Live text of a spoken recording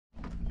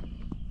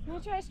You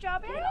want to try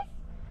strawberries?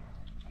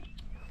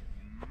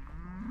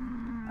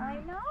 I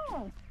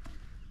know.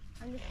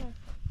 I'm just gonna...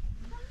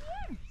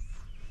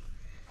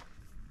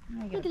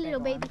 Look at little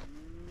baby.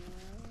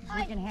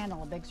 You can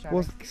handle a big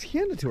strawberry. Well,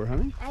 hand it to her,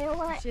 honey. I don't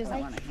want. She doesn't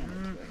want to hand it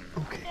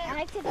to her. Okay. I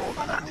like to be.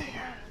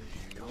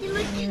 You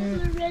look at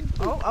the red.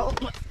 Oh,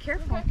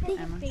 careful,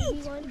 Emma.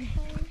 Baby one.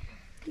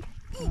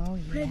 Oh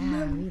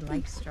yeah, we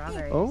like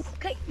strawberries. Oh,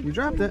 you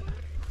dropped it.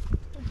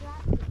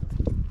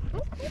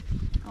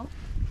 Oh.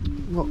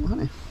 Well,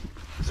 honey,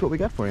 that's what we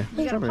got for you.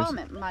 You gotta Strawberries. palm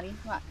it, Maddie.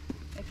 What?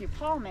 If you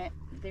palm it,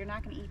 they're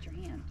not gonna eat your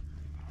hand.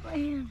 My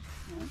hand.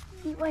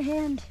 Eat my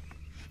hand.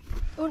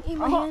 Don't eat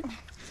my Oh. hand.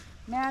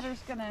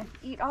 Matter's gonna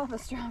eat all the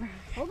strawberries.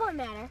 Hold on,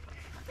 Matter.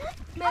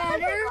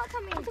 Matter.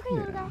 It's okay,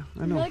 little guy. I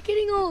know. I'm not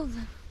getting old.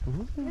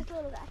 Uh-huh. This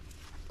little guy.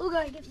 Little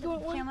guy gets You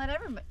can't let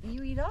everybody.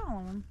 You eat all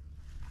of them.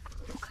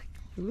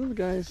 The little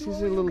guy, he's a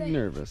little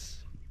nervous.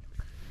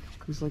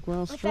 He's like,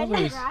 well, I've fed him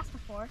strawberries. grass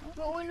before.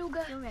 Little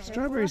guy.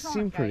 Strawberries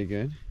seem pretty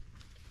good.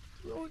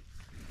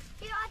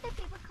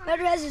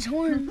 Matter has his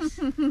horns.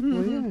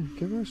 Well, yeah,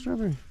 give her a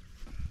strawberry.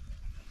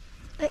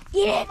 Eat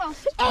it.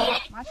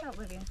 Watch out,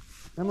 Lydia.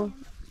 Emma,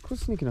 quit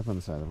sneaking up on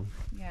the side of him.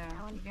 Yeah,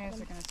 you guys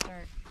are gonna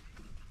start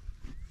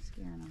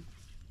scaring them.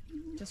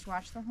 Just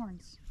watch the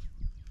horns.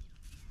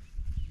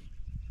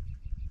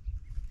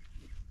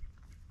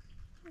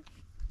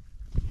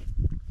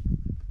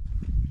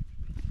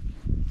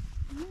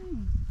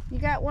 You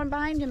got one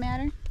behind you,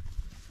 Matter. Is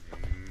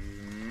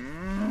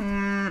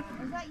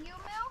that you,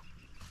 Mel?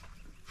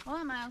 Hold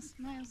on, Miles.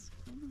 Miles.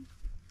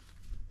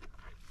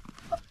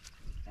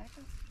 Back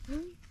up.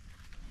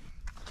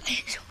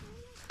 He's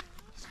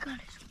got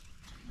his.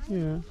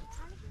 Yeah.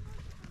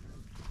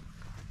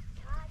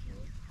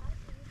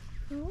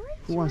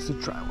 Who wants to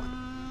try one?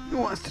 Who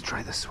wants to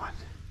try this one?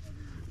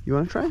 You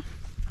want to try?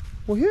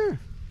 Well, here.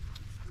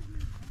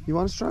 You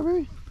want a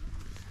strawberry?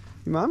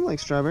 Your mom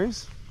likes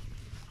strawberries.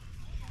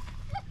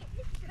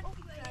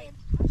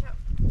 Watch out.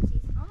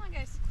 Oh my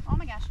gosh. Oh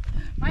my gosh.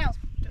 Miles,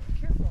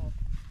 careful.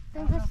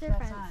 Don't touch their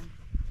friends.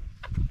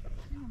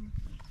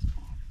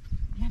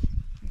 Yeah,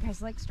 you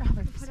guys like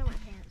strawberries. Put it on my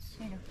pants.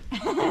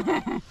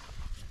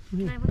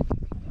 There you go.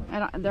 I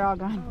don't, they're all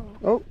gone.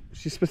 Oh,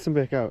 she spits them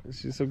back out.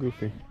 She's so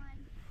goofy.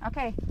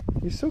 Okay.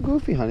 You're so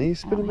goofy, honey. You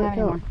spit them back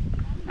out.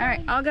 All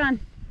right, all gone.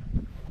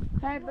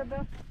 All right,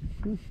 Bubba.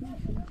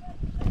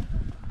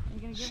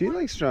 She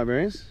likes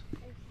strawberries.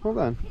 Hold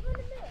on.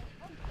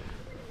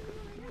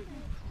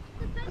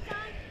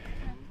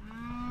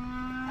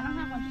 I don't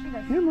have one. She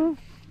does. Here, Mom.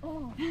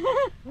 Oh.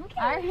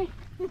 All right.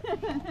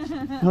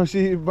 Oh,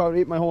 she about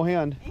ate my whole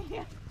hand.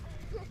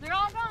 They're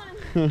all gone.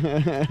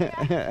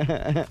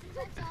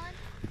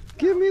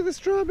 Give me the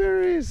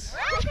strawberries.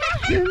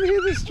 Give me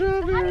the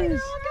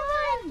strawberries.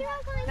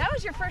 That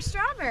was your first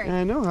strawberry.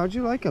 I know. How'd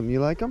you like them? You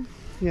like them?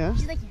 Yeah.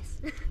 She's like,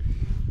 yes.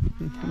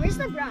 Where's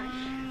the brush?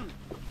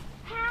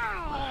 All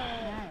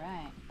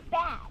right.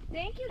 Bad.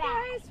 Thank you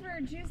guys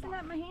for juicing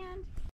up my hand.